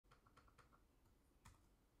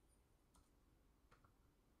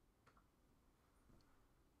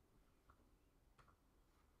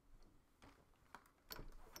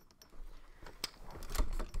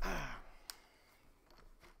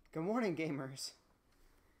Good morning, gamers.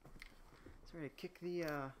 Sorry to kick the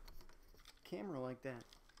camera like that.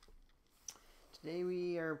 Today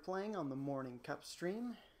we are playing on the Morning Cup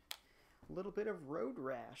stream. A little bit of Road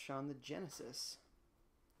Rash on the Genesis.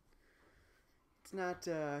 It's not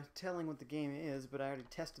telling what the game is, but I already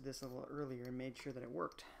tested this a little earlier and made sure that it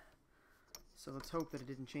worked. So let's hope that it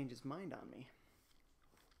didn't change its mind on me.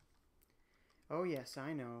 Oh yes,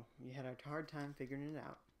 I know. You had a hard time figuring it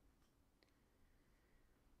out.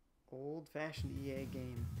 Old-fashioned EA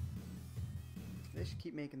game. They should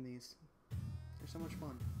keep making these. They're so much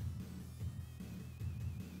fun.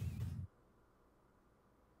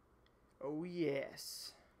 Oh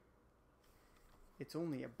yes. It's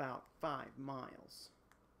only about 5 miles.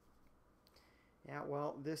 Yeah,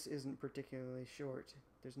 well, this isn't particularly short.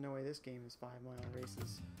 There's no way this game is 5-mile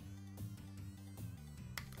races.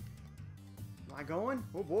 Am I going?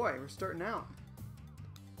 Oh boy, we're starting out.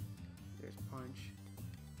 There's punch.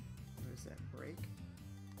 What is that, brake?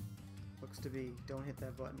 Looks to be. Don't hit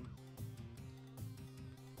that button.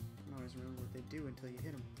 I don't always remember what they do until you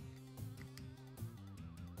hit them.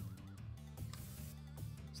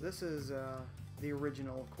 So this is the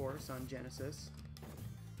original, of course, on Genesis.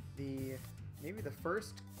 Maybe the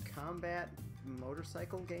first combat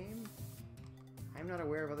motorcycle game. I'm not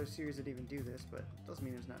aware of other series that even do this, but it doesn't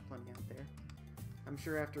mean there's not plenty out there. I'm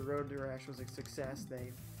sure after Road Rash was a success,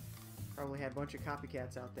 they probably had a bunch of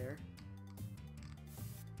copycats out there.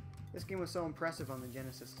 This game was so impressive on the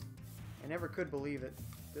Genesis. I never could believe it.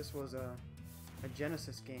 This was a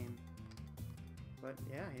Genesis game. But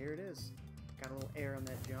yeah, here it is. Got a little air on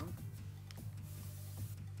that jump.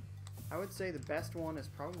 I would say the best one is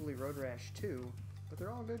probably Road Rash 2, but they're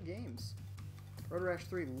all good games. Road Rash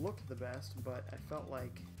 3 looked the best, but I felt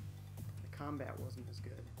like the combat wasn't as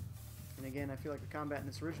good. And again, I feel like the combat in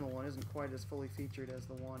this original one isn't quite as fully featured as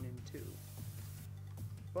the one in 2.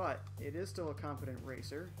 But it is still a competent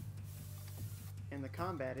racer, and the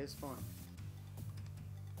combat is fun.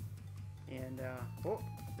 And, oh,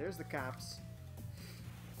 there's the cops.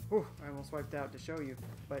 Whew, I almost wiped out to show you.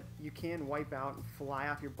 But you can wipe out and fly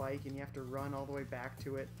off your bike, and you have to run all the way back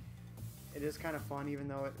to it. It is kind of fun, even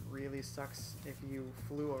though it really sucks if you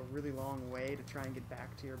flew a really long way to try and get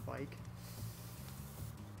back to your bike.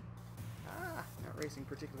 Ah, not racing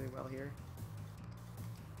particularly well here.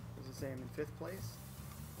 What does it say? I'm in 5th place.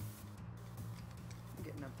 I'm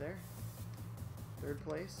getting up there. 3rd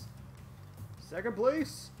place. 2nd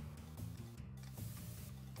place!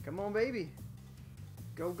 Come on, baby!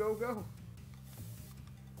 Go, go, go!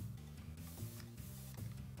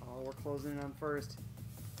 Oh, we're closing in on 1st.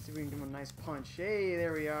 See if we can give him a nice punch. Hey,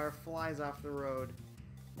 there we are. Flies off the road.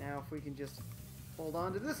 Now, if we can just hold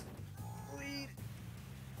on to this lead.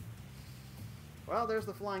 Well, there's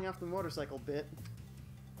the flying off the motorcycle bit.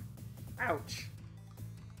 Ouch!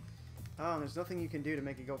 Oh, and there's nothing you can do to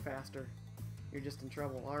make it go faster. You're just in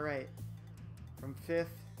trouble. Alright. From 5th.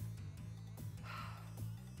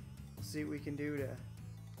 Let's see what we can do to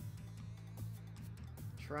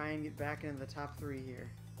try and get back into the top 3 here.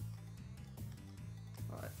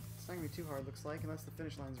 But it's not going to be too hard, looks like, unless the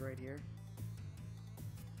finish line's right here.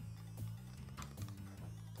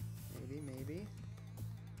 Maybe, maybe.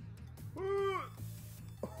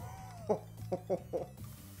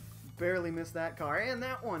 Barely missed that car. And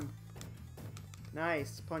that one!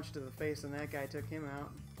 Nice. Punch to the face, and that guy took him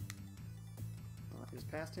out. Well, I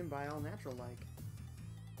just passed him by all natural-like.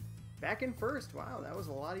 Back in 1st. Wow, that was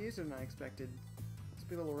a lot easier than I expected. Must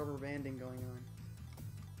be a little rubber banding going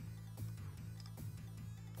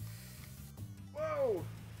on. Whoa!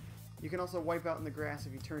 You can also wipe out in the grass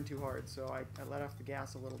if you turn too hard, so I let off the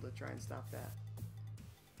gas a little to try and stop that.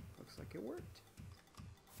 Looks like it worked.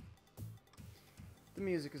 The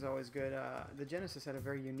music is always good. The Genesis had a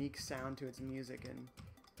very unique sound to its music, and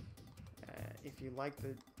if you like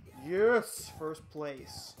the... Yes! 1st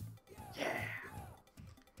place! Yeah!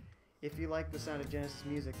 If you like the sound of Genesis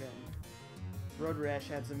music, then Road Rash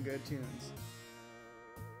had some good tunes.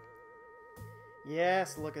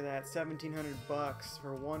 Yes, look at that. 1,700 bucks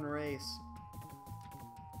for one race.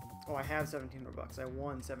 Oh, I have 1,700 bucks. I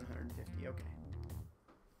won 750. Okay.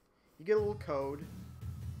 You get a little code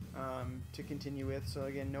to continue with. So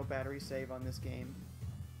again, no battery save on this game.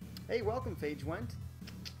 Hey, welcome, FiveJay.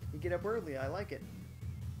 You get up early. I like it.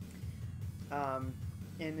 And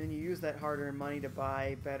then you use that hard-earned money to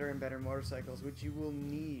buy better and better motorcycles, which you will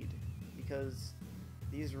need because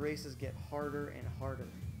these races get harder and harder.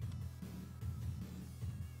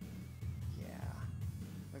 Yeah.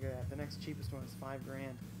 Look at that. The next cheapest one is $5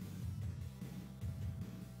 grand.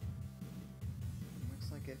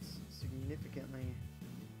 Looks like it's significantly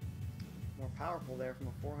more powerful there from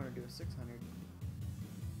a 400 to a 600.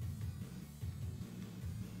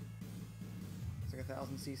 like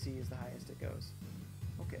 1,000 cc is the highest it goes.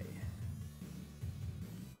 Okay.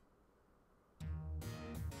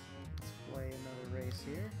 Let's play another race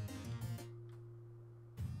here.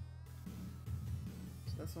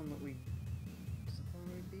 So that's one that we... Is that the one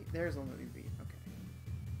we beat? There's one that we beat. Okay.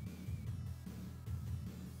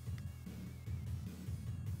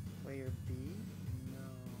 Player B? No.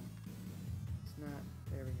 It's not.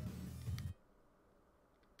 There we go.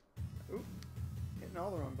 Oop. Hitting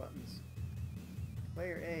all the wrong buttons.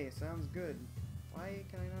 Player A. Sounds good. Why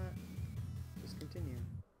can I not just continue?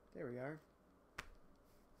 There we are.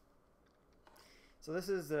 So this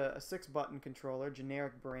is a 6-button controller,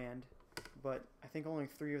 generic brand, but I think only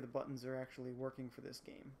 3 of the buttons are actually working for this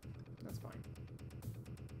game. That's fine.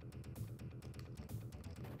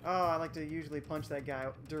 Oh, I like to usually punch that guy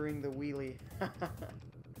during the wheelie.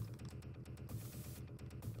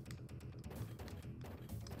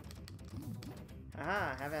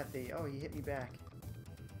 Aha, have at thee. Oh, he hit me back.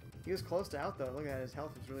 He was close to out, though. Look at that, his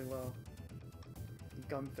health was really low.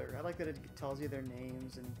 Gunther. I like that it tells you their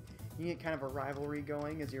names, and you get kind of a rivalry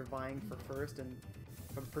going as you're vying for first, and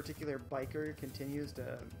if a particular biker continues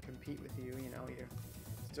to compete with you, you know, you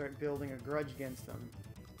start building a grudge against them.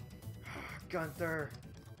 Gunther!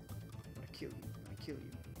 I'm gonna kill you. I'm gonna kill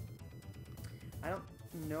you. I don't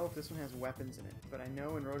know if this one has weapons in it, but I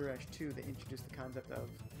know in Road Rash 2 they introduced the concept of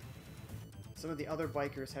some of the other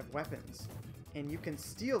bikers have weapons, and you can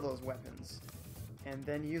steal those weapons and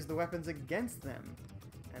then use the weapons against them,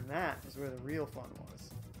 and that is where the real fun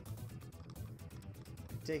was.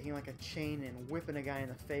 Taking like a chain and whipping a guy in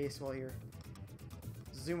the face while you're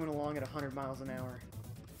zooming along at 100 miles an hour.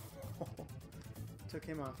 Took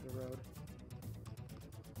him off the road.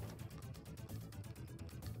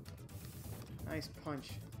 Nice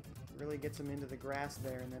punch. Really gets him into the grass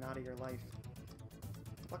there and then out of your life.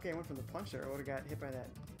 Lucky I went from the punch there. I would have got hit by that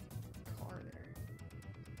car there.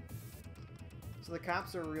 So the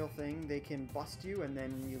cops are a real thing. They can bust you and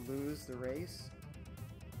then you lose the race.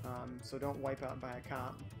 So don't wipe out by a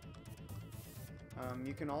cop.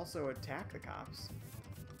 You can also attack the cops.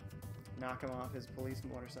 Knock him off his police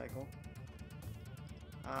motorcycle.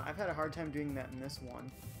 I've had a hard time doing that in this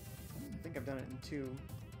one. I think I've done it in 2.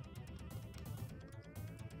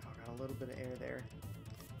 Oh, got a little bit of air there.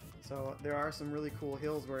 So there are some really cool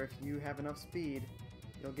hills where if you have enough speed,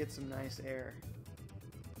 you'll get some nice air.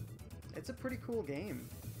 It's a pretty cool game.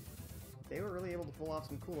 They were really able to pull off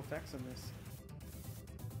some cool effects in this.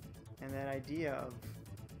 And that idea of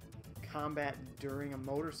combat during a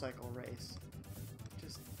motorcycle race.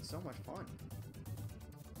 Just so much fun.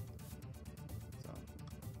 So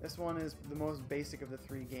this one is the most basic of the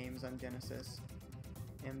 3 games on Genesis.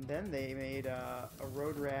 And then they made a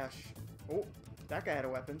Road Rash... Oh! That guy had a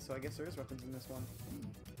weapon, so I guess there is weapons in this one.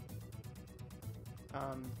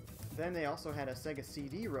 Then they also had a Sega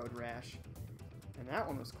CD Road Rash, and that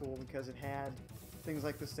one was cool because it had things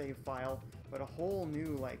like the save file, but a whole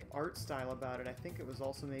new like art style about it. I think it was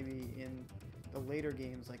also maybe in the later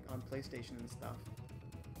games, like on PlayStation and stuff.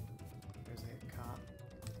 There's a cop.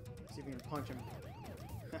 See if we can punch him.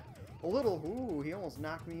 A little. Ooh, he almost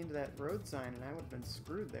knocked me into that road sign, and I would have been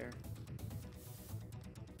screwed there.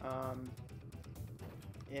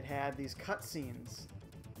 It had these cutscenes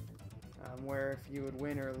where if you would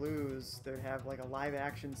win or lose, they'd have like a live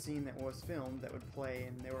action scene that was filmed that would play,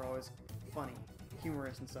 and they were always funny,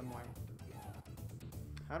 humorous in some way.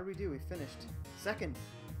 How did we do? We finished 2nd.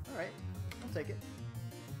 Alright, I'll take it.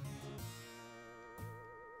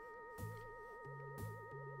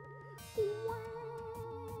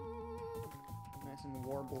 Nice and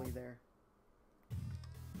warbly there.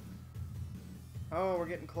 Oh, we're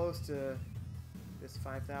getting close to this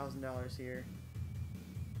 $5,000 here.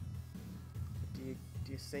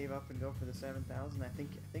 Do you save up and go for the 7,000? I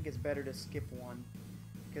think it's better to skip one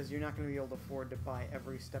because you're not going to be able to afford to buy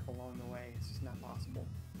every step along the way. It's just not possible.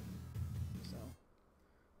 So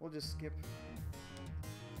we'll just skip.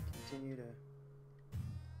 Continue to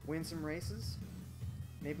win some races.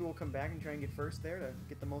 Maybe we'll come back and try and get first there to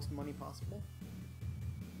get the most money possible.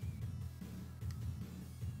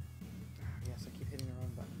 Yes, I keep hitting the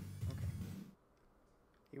wrong button. Okay.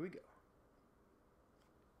 Here we go.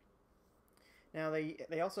 Now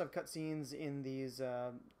they also have cutscenes in these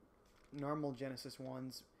normal Genesis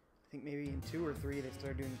ones. I think maybe in 2 or 3 they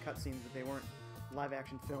started doing cutscenes, but they weren't live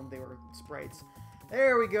action filmed. They were sprites.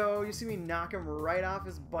 There we go. You see me knock him right off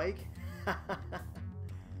his bike.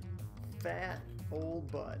 Fat old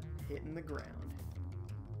butt hitting the ground.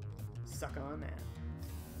 Suck on that.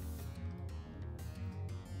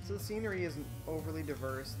 So the scenery isn't overly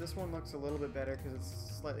diverse. This one looks a little bit better because it's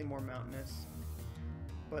slightly more mountainous.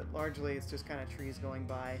 But largely it's just kind of trees going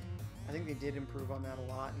by. I think they did improve on that a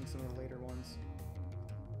lot in some of the later ones.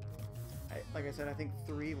 Like I said, I think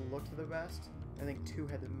 3 looked the best. I think 2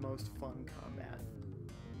 had the most fun combat.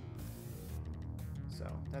 So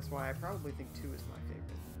that's why I probably think 2 is my favorite.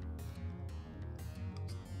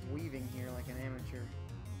 Just weaving here like an amateur.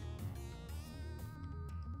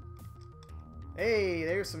 Hey,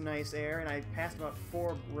 there's some nice air, and I passed about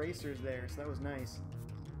 4 racers there, so that was nice.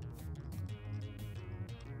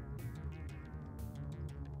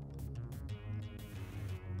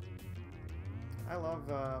 I love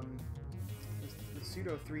the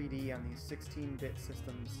pseudo 3D on these 16-bit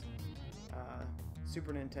systems.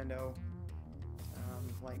 Super Nintendo,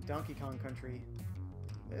 like Donkey Kong Country.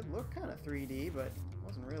 It looked kind of 3D, but it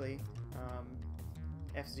wasn't really.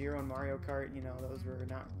 F-Zero and Mario Kart, you know, those were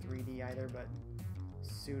not 3D either, but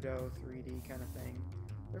pseudo 3D kind of thing.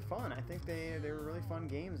 They're fun. I think they were really fun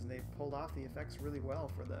games, and they pulled off the effects really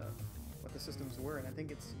well for what the systems were. And I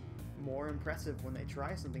think it's more impressive when they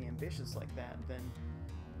try something ambitious like that than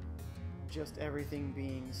just everything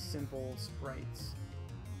being simple sprites.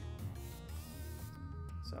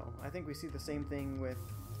 So I think we see the same thing with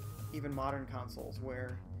even modern consoles,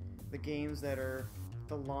 where the games that are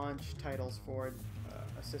the launch titles for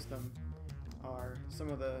a system are some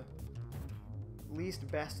of the least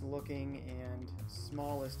best looking and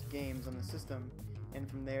smallest games on the system, and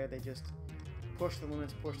from there they just push the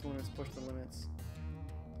limits, push the limits, push the limits,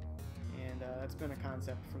 and that's been a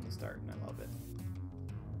concept from the start, and I love it.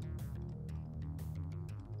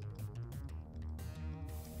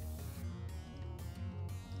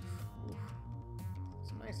 Oof.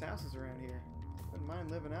 Some nice houses around here. Wouldn't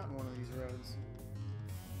mind living out in one of these roads.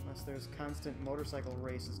 Unless there's constant motorcycle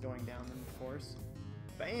races going down them, of course.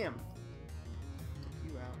 Bam!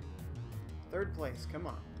 Took you out. 3rd place, come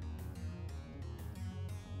on.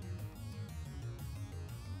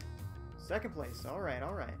 2nd place, alright,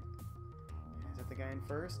 alright. Is that the guy in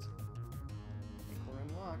 1st? I think we're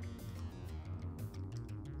in luck.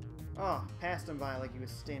 Oh, passed him by like he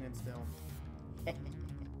was standing still.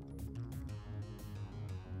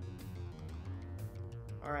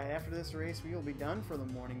 Alright, after this race we will be done for the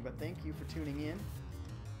morning, but thank you for tuning in.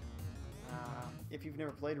 If you've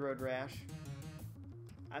never played Road Rash,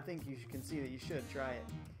 I think you can see that you should try it.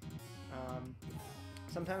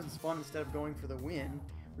 Sometimes it's fun, instead of going for the win,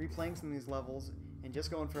 replaying some of these levels and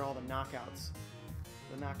just going for all the knockouts.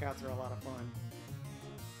 The knockouts are a lot of fun.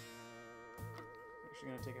 Actually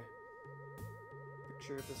going to take a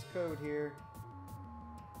picture of this code here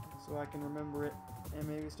so I can remember it and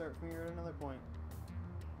maybe start from here at another point.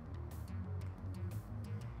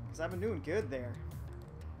 Because I've been doing good there.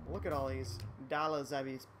 Look at all these dollars I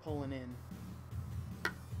be pulling in.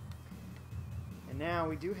 And now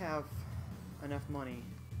we do have enough money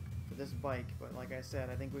for this bike, but like I said,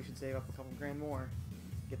 I think we should save up a couple grand more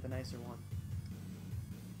to get the nicer one.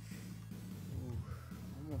 Ooh,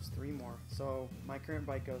 almost 3 more. So my current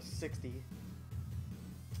bike goes 60.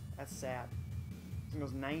 That's sad. This one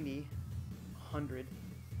goes 90, 100,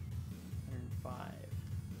 105,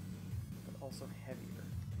 but also heavier.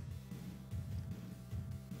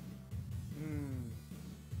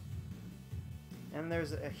 And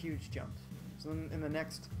there's a huge jump. So in the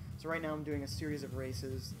next, so right now I'm doing a series of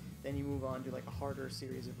races, then you move on to like a harder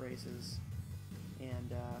series of races,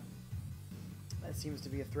 and that seems to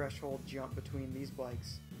be a threshold jump between these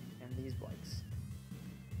bikes and these bikes.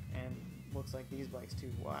 And looks like these bikes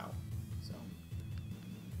too, wow. So,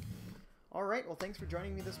 alright, well thanks for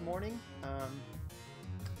joining me this morning.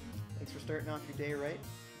 Thanks for starting off your day right,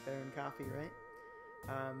 better than coffee, right?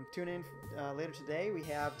 Tune in later today. We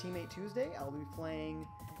have Teammate Tuesday. I'll be playing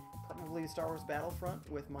probably Star Wars Battlefront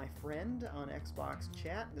with my friend on Xbox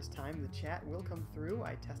chat. This time the chat will come through.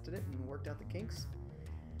 I tested it and worked out the kinks.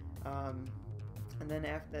 And then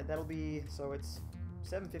after that, that'll be, so it's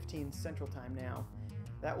 7:15 Central Time now.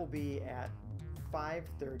 That will be at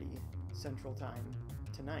 5:30 Central Time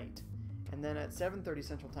tonight. And then at 7:30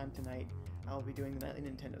 Central Time tonight, I'll be doing the nightly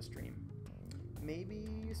Nintendo stream. Maybe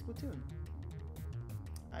Splatoon.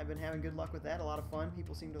 I've been having good luck with that, a lot of fun.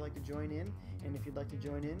 People seem to like to join in, and if you'd like to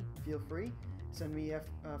join in, feel free. Send me a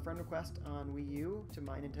friend request on Wii U to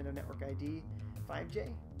my Nintendo Network ID,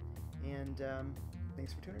 FiveJay. And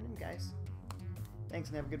thanks for tuning in, guys. Thanks,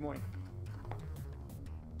 and have a good morning.